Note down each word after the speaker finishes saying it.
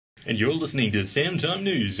And you're listening to SAMTIME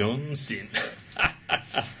News on SYN.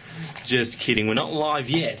 Just kidding, we're not live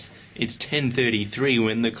yet. It's 10:33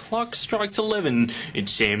 when the clock strikes 11.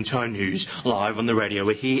 It's SAMTIME News, live on the radio.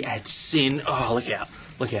 We're here at SYN. Oh, look out.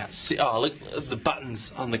 Look out. Oh, look at the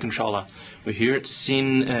buttons on the controller. We're here at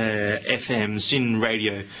SYN FM, SYN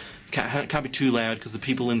Radio. Can't be too loud because the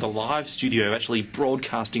people in the live studio are actually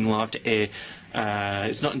broadcasting live to air.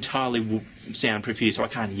 It's not entirely soundproof here, so I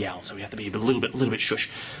can't yell, so we have to be a little bit shush.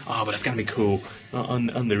 Oh, but it's going to be cool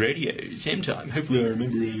on the radio, SAMTIME. Hopefully I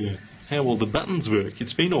remember how all the buttons work.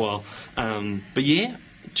 It's been a while. But yeah,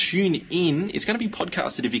 tune in. It's going to be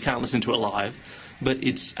podcasted if you can't listen to it live, but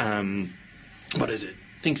it's, what is it?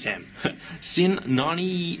 Think Sam. SYN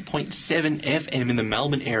 90.7 FM in the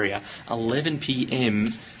Melbourne area, 11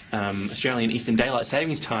 p.m. Australian Eastern Daylight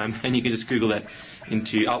Savings Time, and you can just Google that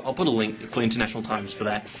into. I'll put a link for international times for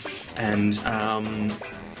that, and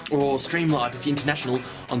or stream live if you're international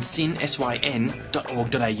on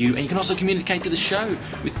syn.org.au, and you can also communicate to the show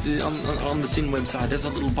with on the SYN website. There's a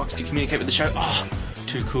little box to communicate with the show. Oh,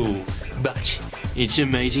 too cool! But it's an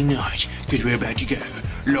amazing night because we're about to go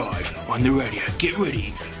live on the radio. Get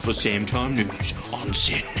ready for SAMTIME News on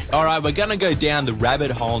SYN. Alright, we're gonna go down the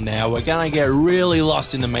rabbit hole now. We're gonna get really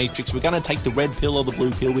lost in the matrix. We're gonna take the red pill or the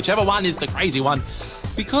blue pill, whichever one is the crazy one.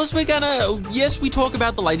 Because we're gonna, yes, we talk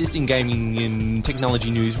about the latest in gaming and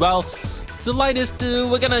technology news. Well, the latest,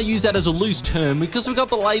 we're gonna use that as a loose term because we got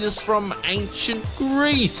the latest from ancient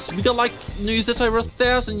Greece. We got like news that's over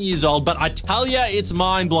 1,000 years old, but I tell ya, it's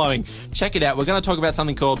mind-blowing. Check it out. We're gonna talk about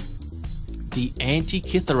something called the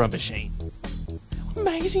Antikythera machine. How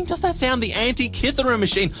amazing does that sound, the Antikythera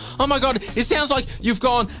machine? Oh my god, it sounds like you've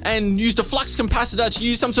gone and used a flux capacitor to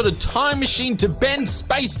use some sort of time machine to bend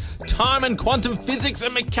space, time and quantum physics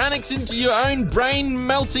and mechanics into your own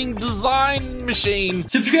brain-melting design machine.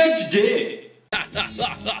 Subscribe today!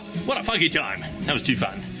 What a funky time. That was too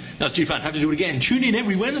fun. Have to do it again. Tune in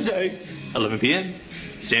every Wednesday, 11 p.m.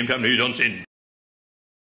 SAMTIME News on SYN.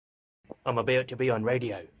 I'm about to be on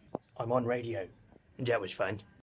radio. I'm on radio. That was fun.